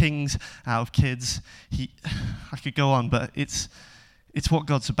makes kings out of kids. I could go on, but it's what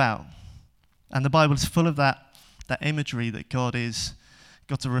God's about. And the Bible is full of that imagery that God's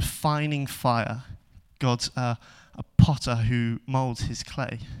a refining fire. God's a potter who molds his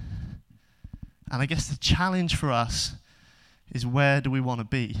clay. And I guess the challenge for us is, where do we want to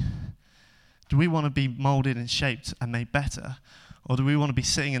be? Do we want to be molded and shaped and made better? Or do we want to be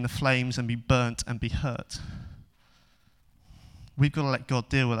sitting in the flames and be burnt and be hurt? We've got to let God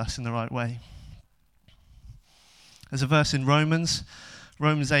deal with us in the right way. There's a verse in Romans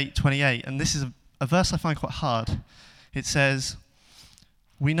 8:28, and this is a verse I find quite hard. It says,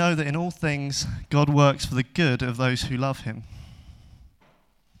 "We know that in all things God works for the good of those who love him."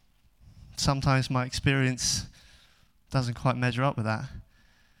 Sometimes my experience doesn't quite measure up with that.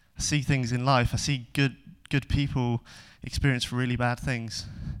 I see things in life, I see good people experience really bad things.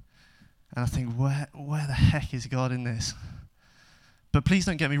 And I think, where the heck is God in this? But please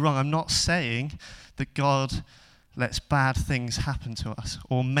don't get me wrong, I'm not saying that God lets bad things happen to us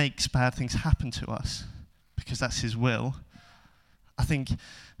or makes bad things happen to us, because that's his will. I think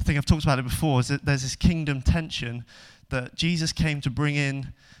I've talked about it before, is that there's this kingdom tension that Jesus came to bring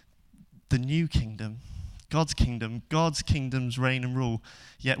in the new kingdom, God's kingdom's reign and rule,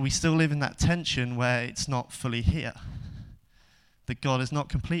 yet we still live in that tension where it's not fully here. That God has not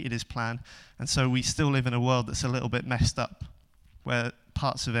completed his plan, and so we still live in a world that's a little bit messed up, where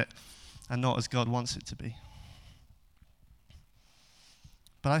parts of it are not as God wants it to be.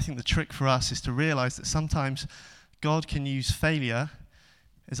 But I think the trick for us is to realize that sometimes God can use failure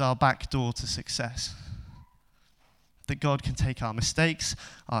as our back door to success. That God can take our mistakes,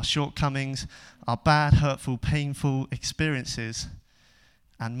 our shortcomings, our bad, hurtful, painful experiences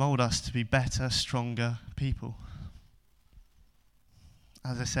and mold us to be better, stronger people.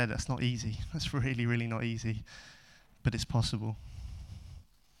 As I said, that's not easy. That's really, really not easy. But it's possible.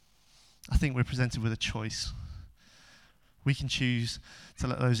 I think we're presented with a choice. We can choose to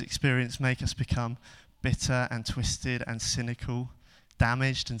let those experiences make us become bitter and twisted and cynical,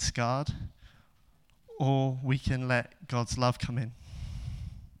 damaged and scarred, or we can let God's love come in.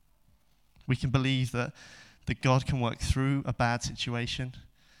 We can believe that God can work through a bad situation,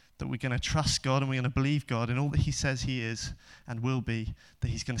 that we're going to trust God and we're going to believe God in all that he says he is and will be, that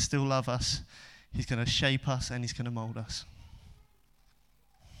he's going to still love us, he's going to shape us, and he's going to mold us.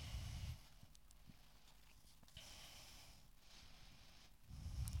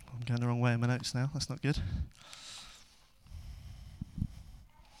 I'm going the wrong way in my notes now. That's not good.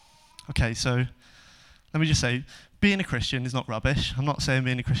 Okay, so let me just say, being a Christian is not rubbish. I'm not saying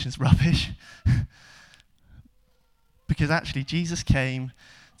being a Christian is rubbish. Because actually, Jesus came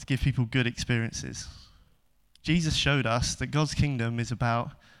to give people good experiences. Jesus showed us that God's kingdom is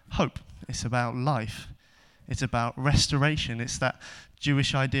about hope. It's about life. It's about restoration. It's that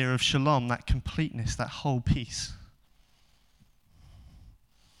Jewish idea of shalom, that completeness, that whole piece.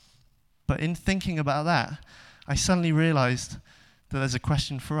 But in thinking about that, I suddenly realized that there's a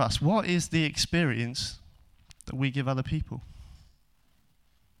question for us. What is the experience that we give other people?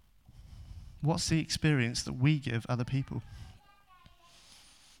 What's the experience that we give other people?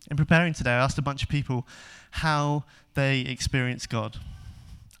 In preparing today, I asked a bunch of people how they experience God.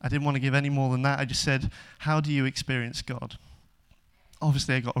 I didn't want to give any more than that. I just said, how do you experience God?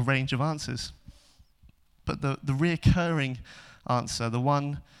 Obviously, I got a range of answers. But the reoccurring answer, the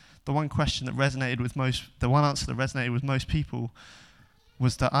one question that resonated with the one answer that resonated with most people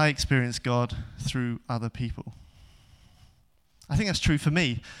was that I experience God through other people. I think that's true for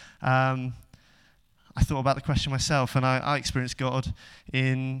me. I thought about the question myself, and I experienced God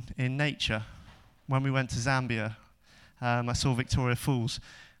in nature. When we went to Zambia, I saw Victoria Falls,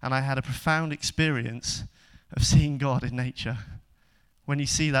 and I had a profound experience of seeing God in nature. When you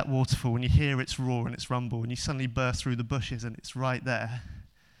see that waterfall, when you hear its roar and its rumble, and you suddenly burst through the bushes and it's right there,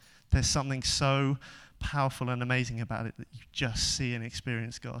 there's something so powerful and amazing about it that you just see and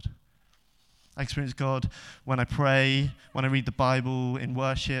experience God. I experience God when I pray, when I read the Bible, in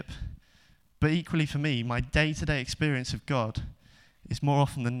worship. But equally for me, my day-to-day experience of God is more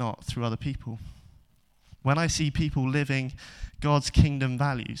often than not through other people. When I see people living God's kingdom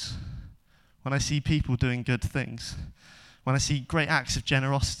values, when I see people doing good things, when I see great acts of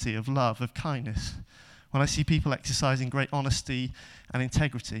generosity, of love, of kindness, when I see people exercising great honesty and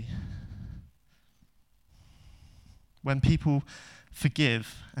integrity, when people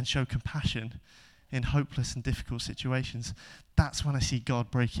forgive and show compassion in hopeless and difficult situations, that's when I see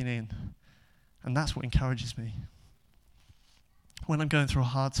God breaking in. And that's what encourages me. When I'm going through a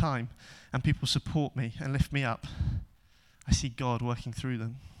hard time and people support me and lift me up, I see God working through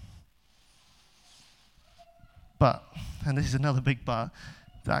them. But, and this is another big but,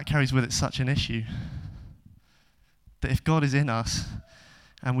 that carries with it such an issue. That if God is in us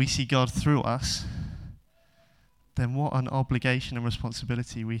and we see God through us, then what an obligation and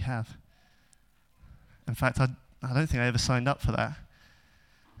responsibility we have. In fact, I don't think I ever signed up for that.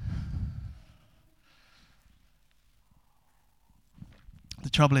 The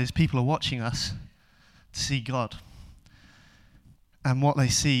trouble is, people are watching us to see God. And what they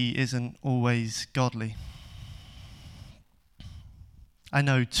see isn't always godly. I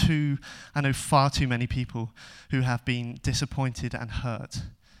know far too many people who have been disappointed and hurt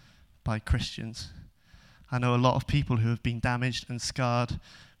by Christians. I know a lot of people who have been damaged and scarred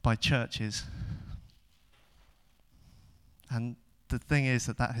by churches. And the thing is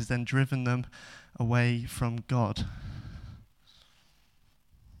that has then driven them away from God.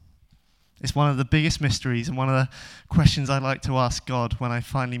 It's one of the biggest mysteries and one of the questions I like to ask God when I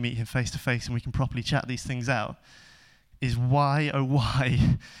finally meet him face to face and we can properly chat these things out, is why, oh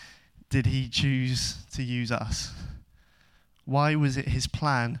why, did he choose to use us? Why was it his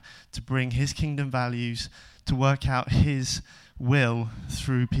plan to bring his kingdom values, to work out his will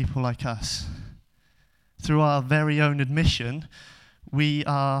through people like us? Through our very own admission, we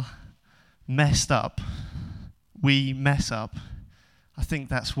are messed up. We mess up. I think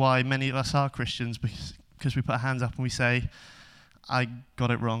that's why many of us are Christians, because we put our hands up and we say, I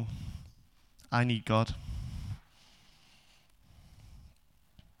got it wrong. I need God.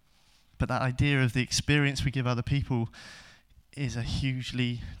 But that idea of the experience we give other people is a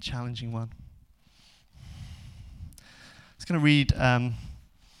hugely challenging one. I was going to read a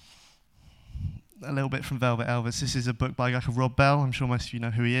little bit from Velvet Elvis. This is a book by a guy called Rob Bell. I'm sure most of you know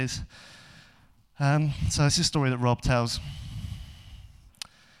who he is. So it's a story that Rob tells.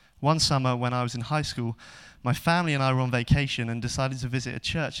 One summer when I was in high school, my family and I were on vacation and decided to visit a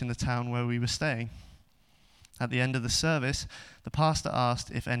church in the town where we were staying. At the end of the service, the pastor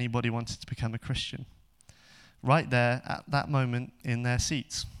asked if anybody wanted to become a Christian. Right there, at that moment, in their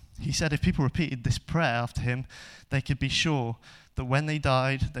seats. He said if people repeated this prayer after him, they could be sure that when they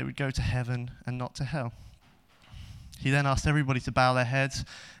died, they would go to heaven and not to hell. He then asked everybody to bow their heads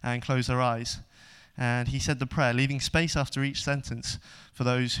and close their eyes. And he said the prayer, leaving space after each sentence for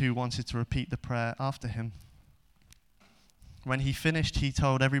those who wanted to repeat the prayer after him. When he finished, he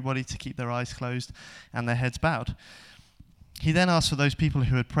told everybody to keep their eyes closed and their heads bowed. He then asked for those people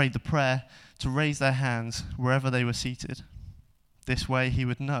who had prayed the prayer to raise their hands wherever they were seated. This way he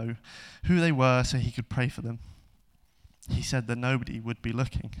would know who they were so he could pray for them. He said that nobody would be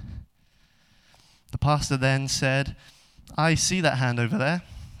looking. The pastor then said, I see that hand over there.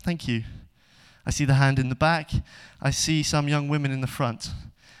 Thank you. I see the hand in the back. I see some young women in the front.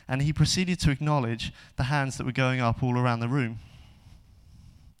 And he proceeded to acknowledge the hands that were going up all around the room.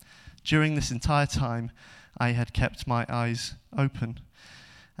 During this entire time, I had kept my eyes open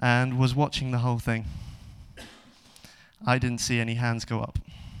and was watching the whole thing. I didn't see any hands go up.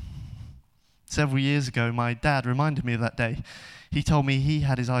 Several years ago, my dad reminded me of that day. He told me he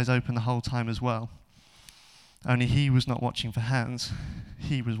had his eyes open the whole time as well. Only he was not watching for hands.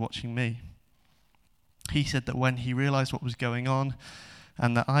 He was watching me. He said that when he realized what was going on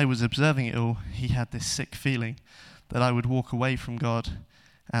and that I was observing it all, he had this sick feeling that I would walk away from God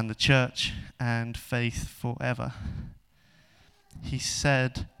and the church and faith forever. He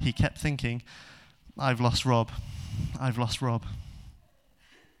said he kept thinking, I've lost Rob. I've lost Rob.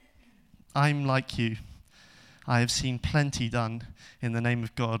 I'm like you. I have seen plenty done in the name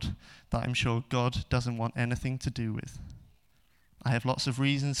of God that I'm sure God doesn't want anything to do with. I have lots of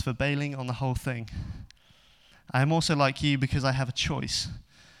reasons for bailing on the whole thing. I am also like you because I have a choice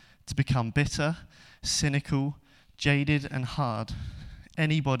to become bitter, cynical, jaded, and hard.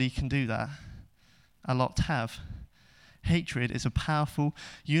 Anybody can do that. A lot have. Hatred is a powerful,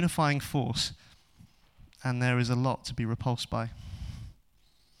 unifying force, and there is a lot to be repulsed by.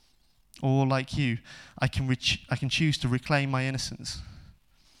 Or like you, I can choose to reclaim my innocence.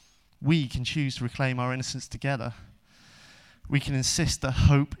 We can choose to reclaim our innocence together. We can insist that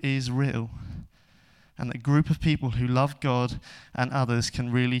hope is real, and that a group of people who love God and others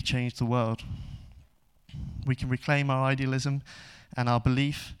can really change the world. We can reclaim our idealism and our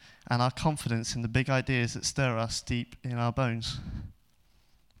belief and our confidence in the big ideas that stir us deep in our bones.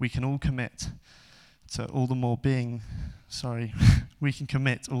 We can all commit to all the more being, we can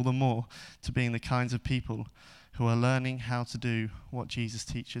commit all the more to being the kinds of people who are learning how to do what Jesus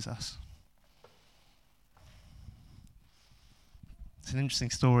teaches us. It's an interesting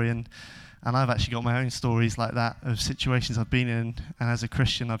story, and I've actually got my own stories like that of situations I've been in, and as a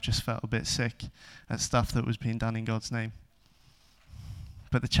Christian I've just felt a bit sick at stuff that was being done in God's name.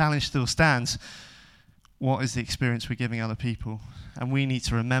 But the challenge still stands. What is the experience we're giving other people? And we need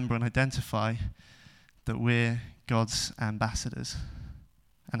to remember and identify that we're God's ambassadors,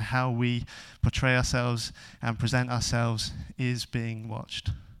 and how we portray ourselves and present ourselves is being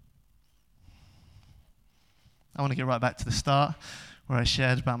watched. I want to get right back to the start where I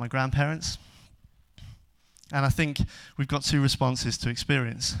shared about my grandparents. And I think we've got two responses to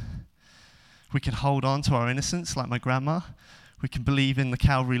experience. We can hold on to our innocence like my grandma. We can believe in the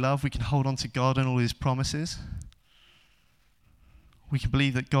Calvary love. We can hold on to God and all his promises. We can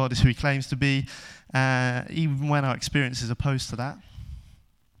believe that God is who he claims to be, even when our experience is opposed to that.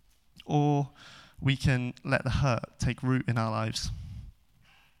 Or we can let the hurt take root in our lives.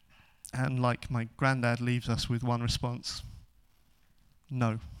 And like my granddad, leaves us with one response: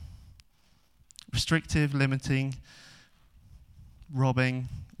 no. Restrictive, limiting, robbing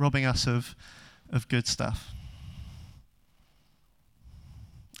us of good stuff.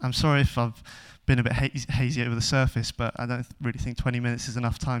 I'm sorry if I've been a bit hazy over the surface, but I don't really think 20 minutes is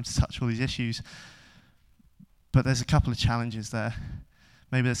enough time to touch all these issues. But there's a couple of challenges there.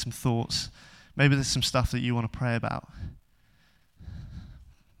 Maybe there's some thoughts. Maybe there's some stuff that you want to pray about.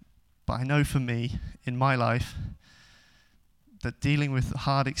 But I know for me, in my life, that dealing with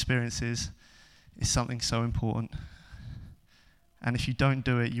hard experiences is something so important. And if you don't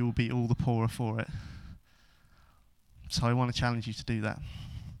do it, you will be all the poorer for it. So I want to challenge you to do that.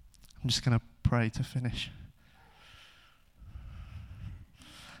 I'm just going to pray to finish.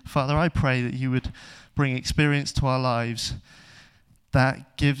 Father, I pray that you would bring experience to our lives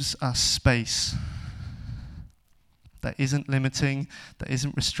that gives us space, that isn't limiting, that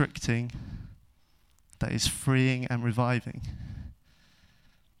isn't restricting, that is freeing and reviving.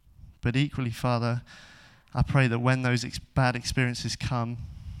 But equally, Father, I pray that when those bad experiences come,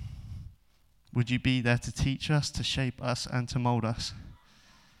 would you be there to teach us, to shape us, and to mold us?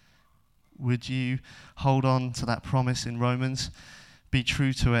 Would you hold on to that promise in Romans, be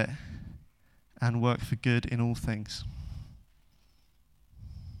true to it, and work for good in all things?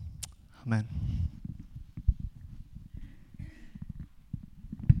 Amen.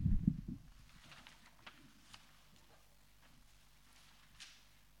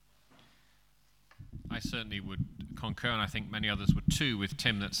 I certainly would concur, and I think many others would too, with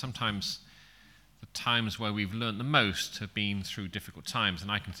Tim, that sometimes the times where we've learnt the most have been through difficult times.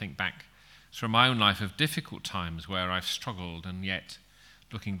 And I can think back through my own life of difficult times where I've struggled, and yet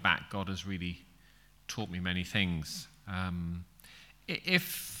looking back, God has really taught me many things.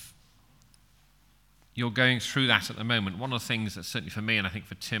 If you're going through that at the moment, one of the things that certainly for me, and I think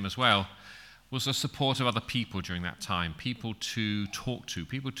for Tim as well, was the support of other people during that time, people to talk to,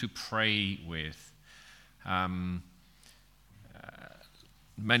 people to pray with.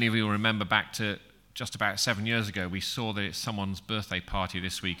 Many of you will remember back to just about 7 years ago, we saw that it's someone's birthday party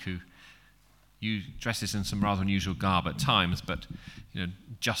this week who dresses in some rather unusual garb at times, but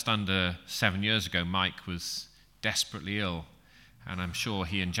just under 7 years ago, Mike was desperately ill, and I'm sure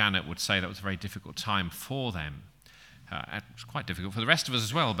he and Janet would say that was a very difficult time for them. It was quite difficult for the rest of us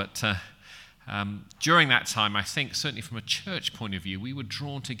as well, but during that time, I think certainly from a church point of view, we were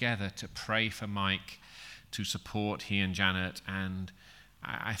drawn together to pray for Mike, to support he and Janet, and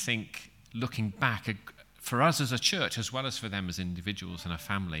I think looking back, for us as a church, as well as for them as individuals and a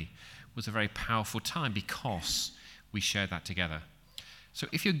family, was a very powerful time because we shared that together. So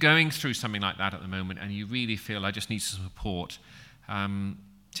if you're going through something like that at the moment and you really feel I just need some support,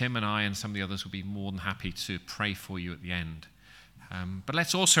 Tim and I and some of the others will be more than happy to pray for you at the end. But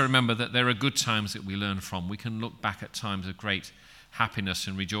let's also remember that there are good times that we learn from. We can look back at times of great happiness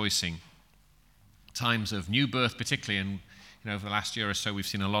and rejoicing, times of new birth particularly, and over the last year or so we've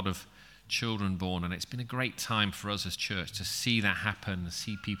seen a lot of children born, and it's been a great time for us as church to see that happen,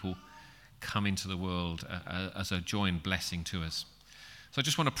 see people come into the world as a joy and blessing to us. So I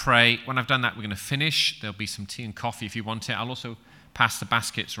just want to pray. When I've done that, we're going to finish. There'll be some tea and coffee if you want it. I'll also pass the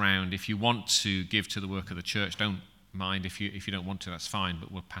baskets round. If you want to give to the work of the church, don't mind. If you don't want to, that's fine,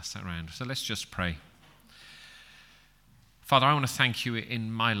 but we'll pass that around. So let's just pray. Father, I want to thank you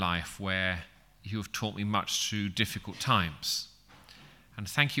in my life where you have taught me much through difficult times. And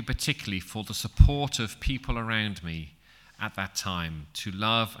thank you particularly for the support of people around me at that time, to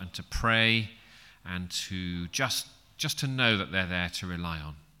love and to pray and to just to know that they're there to rely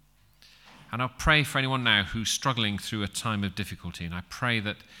on. And I'll pray for anyone now who's struggling through a time of difficulty, and I pray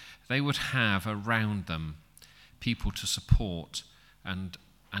that they would have around them people to support and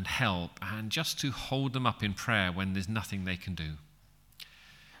help, and just to hold them up in prayer when there's nothing they can do.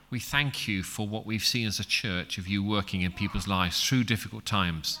 We thank you for what we've seen as a church of you working in people's lives through difficult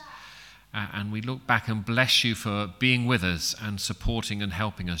times. And we look back and bless you for being with us and supporting and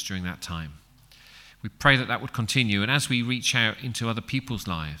helping us during that time. We pray that that would continue. And as we reach out into other people's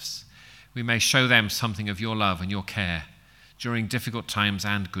lives, we may show them something of your love and your care during difficult times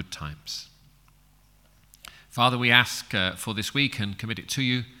and good times. Father, we ask for this week and commit it to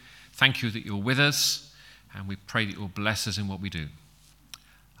you. Thank you that you're with us, and we pray that you'll bless us in what we do.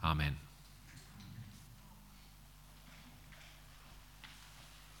 Amen.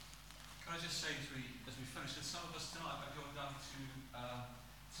 Can I just say as we finish that some of us tonight are going down to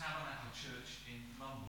Tabernacle Church in London.